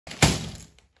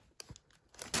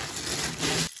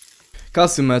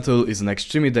Calcium metal is an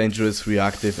extremely dangerous,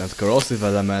 reactive and corrosive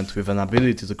element with an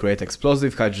ability to create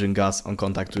explosive hydrogen gas on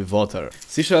contact with water.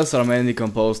 Seashells are mainly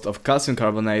composed of calcium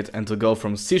carbonate, and to go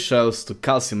from seashells to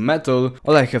calcium metal,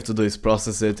 all I have to do is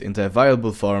process it into a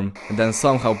viable form and then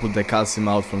somehow put the calcium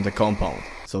out from the compound.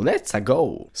 So let's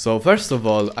go! So first of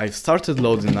all, I've started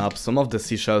loading up some of the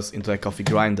seashells into a coffee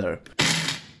grinder.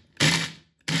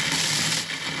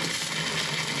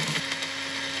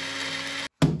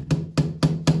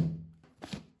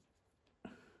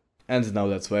 And now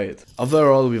let's weigh it.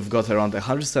 Overall, we've got around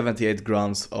 178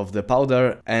 grams of the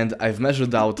powder, and I've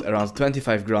measured out around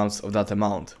 25 grams of that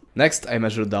amount. Next, I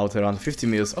measured out around 50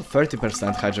 ml of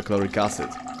 30% hydrochloric acid.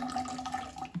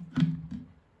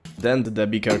 Then the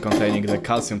beaker containing the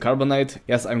calcium carbonate,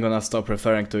 yes, I'm gonna stop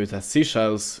referring to it as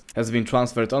seashells, has been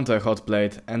transferred onto a hot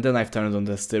plate, and then I've turned on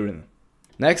the stirring.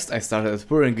 Next, I started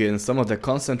pouring in some of the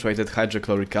concentrated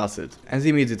hydrochloric acid, and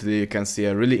immediately you can see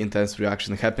a really intense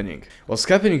reaction happening. What's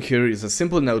happening here is a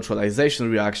simple neutralization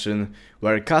reaction,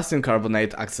 where calcium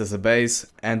carbonate acts as a base,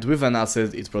 and with an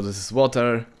acid it produces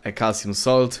water, a calcium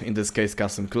salt, in this case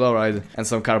calcium chloride, and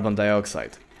some carbon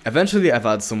dioxide. Eventually I've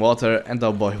added some water, and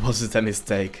oh boy, was it a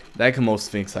mistake, like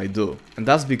most things I do. And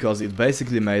that's because it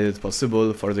basically made it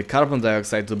possible for the carbon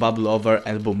dioxide to bubble over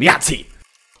and boom, Yahtzee!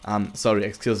 Sorry,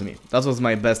 excuse me, that was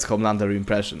my best Homelander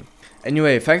impression.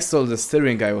 Anyway, thanks to all the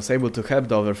stirring I was able to help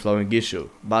the overflowing issue,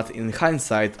 but in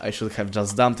hindsight I should have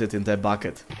just dumped it in the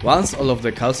bucket. Once all of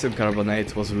the calcium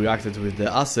carbonate was reacted with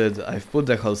the acid, I've put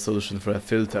the whole solution through a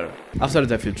filter. After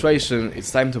the filtration,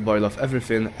 it's time to boil off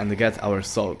everything and get our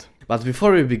salt. But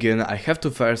before we begin, I have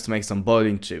to first make some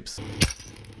boiling chips.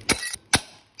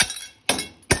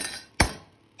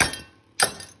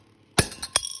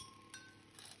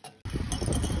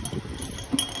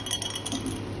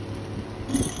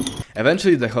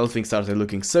 Eventually the whole thing started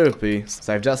looking syrupy,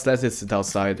 so I've just let it sit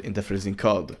outside in the freezing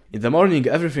cold. In the morning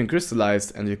everything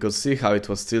crystallized, and you could see how it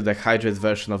was still the hydrated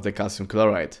version of the calcium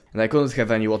chloride, and I couldn't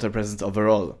have any water present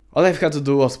overall. All I've had to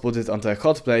do was put it onto a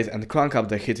hot plate and crank up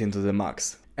the heat into the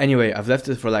max. Anyway, I've left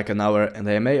it for like an hour, and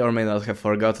I may or may not have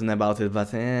forgotten about it,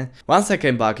 but Once I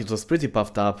came back it was pretty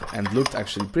puffed up and looked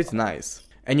actually pretty nice.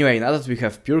 Anyway, now that we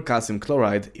have pure calcium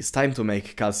chloride, it's time to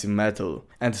make calcium metal.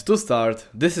 And to start,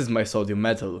 this is my sodium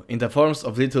metal, in the forms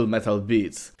of little metal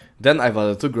beads. Then I've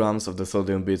added 2 grams of the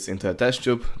sodium beads into a test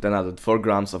tube, then added 4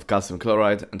 grams of calcium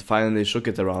chloride, and finally shook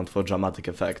it around for dramatic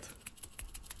effect.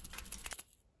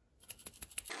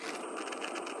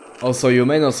 Also, you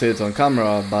may not see it on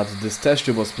camera, but this test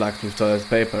tube was plugged with toilet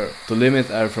paper, to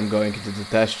limit air from going into the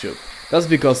test tube. That's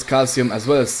because calcium as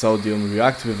well as sodium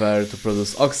react with air to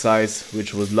produce oxides,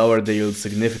 which would lower the yield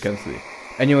significantly.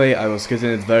 Anyway, I was heating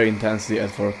it very intensely and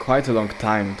for quite a long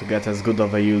time to get as good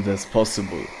of a yield as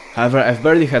possible. However, I've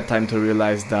barely had time to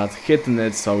realize that heating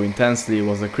it so intensely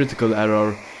was a critical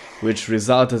error, which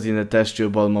resulted in the test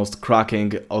tube almost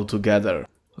cracking altogether.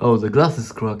 Oh, the glass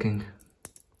is cracking.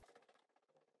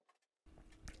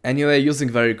 Anyway, using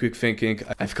very quick thinking,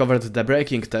 I've covered the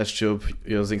breaking test tube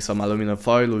using some aluminum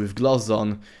foil with gloves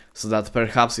on, so that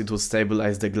perhaps it would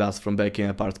stabilize the glass from breaking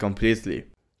apart completely.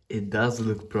 It does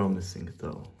look promising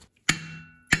though.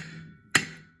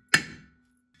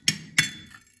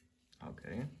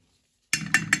 Okay.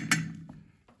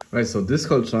 Right, so this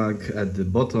whole chunk at the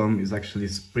bottom is actually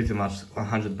pretty much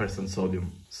 100%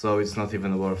 sodium, so it's not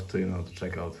even worth to, to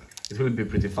check out. It will be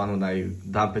pretty fun when I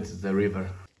dump it in the river.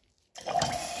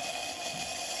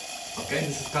 Okay,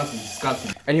 this is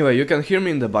calcium. Anyway, you can hear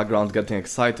me in the background getting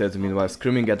excited, meanwhile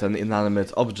screaming at an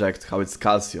inanimate object how it's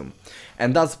calcium.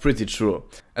 And that's pretty true.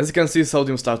 As you can see,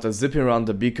 sodium started zipping around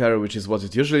the beaker, which is what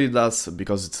it usually does,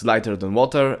 because it's lighter than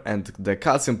water, and the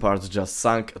calcium part just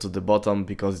sank to the bottom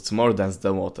because it's more dense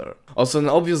than water. Also, an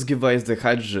obvious giveaway is the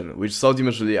hydrogen, which sodium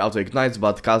usually auto-ignites,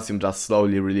 but calcium just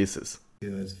slowly releases. Yeah,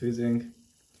 it's fizzing.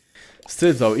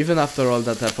 Still though, even after all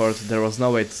that effort, there was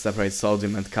no way to separate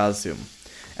sodium and calcium.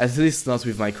 At least not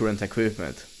with my current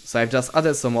equipment. So I've just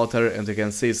added some water and you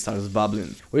can see it starts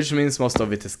bubbling, which means most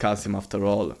of it is calcium after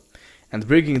all. And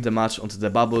bringing the match onto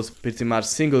the bubbles pretty much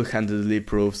single-handedly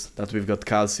proves that we've got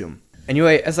calcium.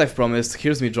 Anyway, as I've promised,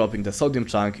 here's me dropping the sodium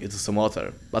chunk into some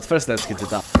water, but first let's heat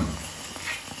it up.